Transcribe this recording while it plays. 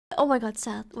Oh my god,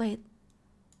 sad. Wait.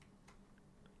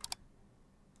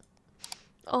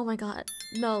 Oh my god.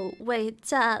 No, wait,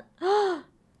 chat.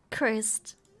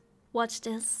 Cursed. Watch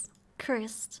this.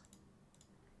 Cursed.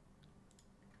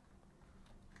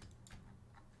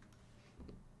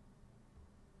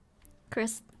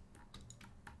 Cursed.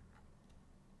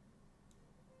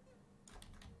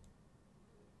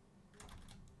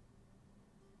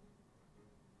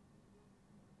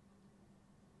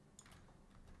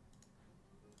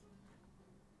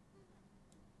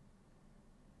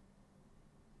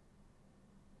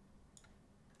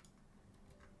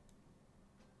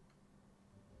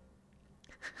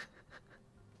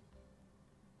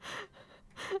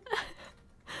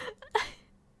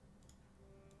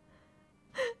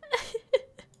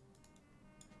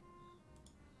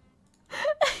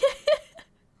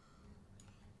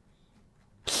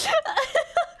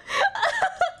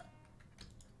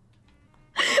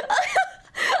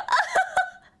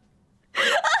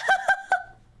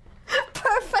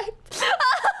 Perfect.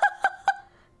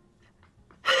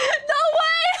 No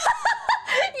way.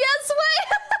 Yes way.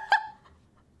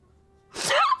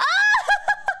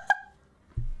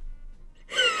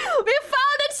 We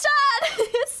found it, Chad.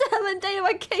 7-day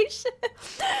vacation.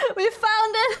 We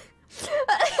found it.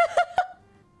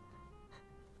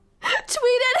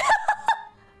 Tweet it.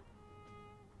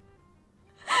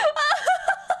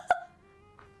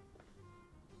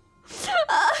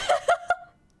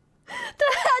 The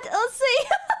head LC.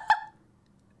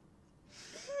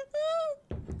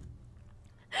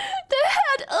 The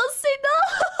head LC, no.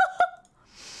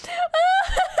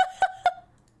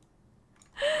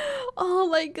 Oh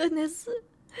my goodness.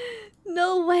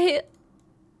 No way.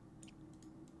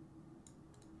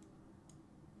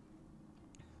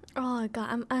 Oh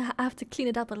god, I have to clean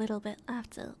it up a little bit. I have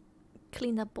to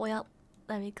clean that boy up.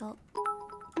 There we go.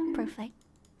 Perfect.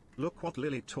 Look what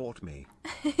Lily taught me.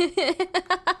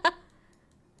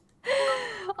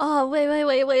 Oh wait.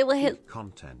 Peak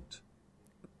content.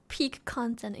 Peak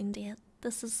content indeed.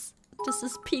 This is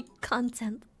peak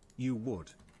content. You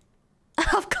would.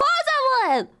 Of course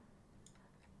I would.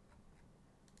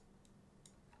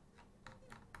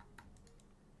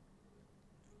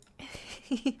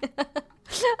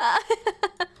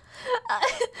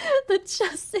 The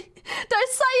chassis.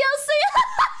 There's Sayasi.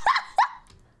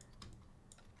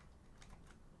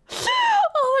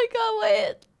 Oh my god,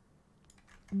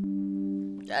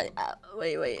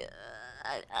 wait. Wait.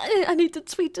 I need to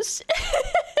tweet this shit.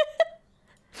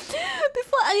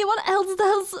 Before anyone else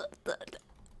does.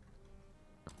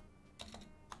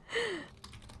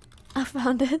 I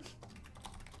found it.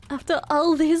 After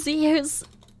all these years.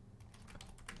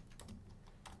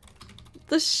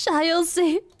 The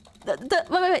Shylily.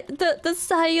 Wait. The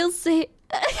Shylily.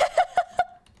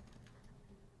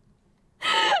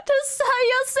 The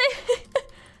Shylily.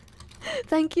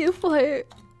 Thank you for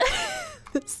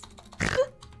this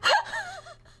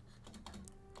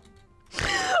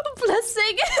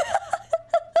blessing.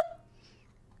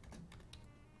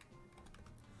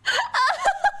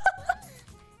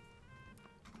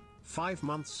 5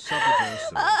 months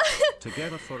subversary.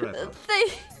 Together forever.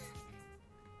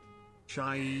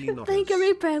 Thank you,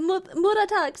 Reaper. Mood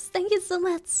attacks. Thank you so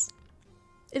much.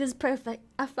 It is perfect.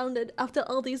 I found it after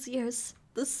all these years.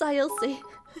 The Shylily.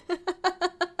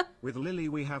 With Lily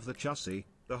we have the chassis,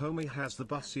 the homie has the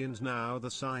bussy, and now the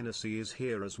Cynosy is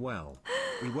here as well.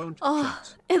 We won't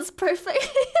chat. It's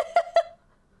perfect.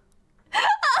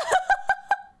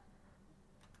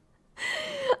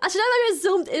 I should have maybe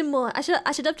zoomed in more. I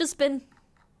should have just been.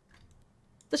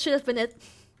 This should have been it.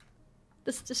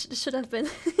 This should have been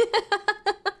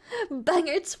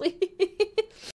banger tweet.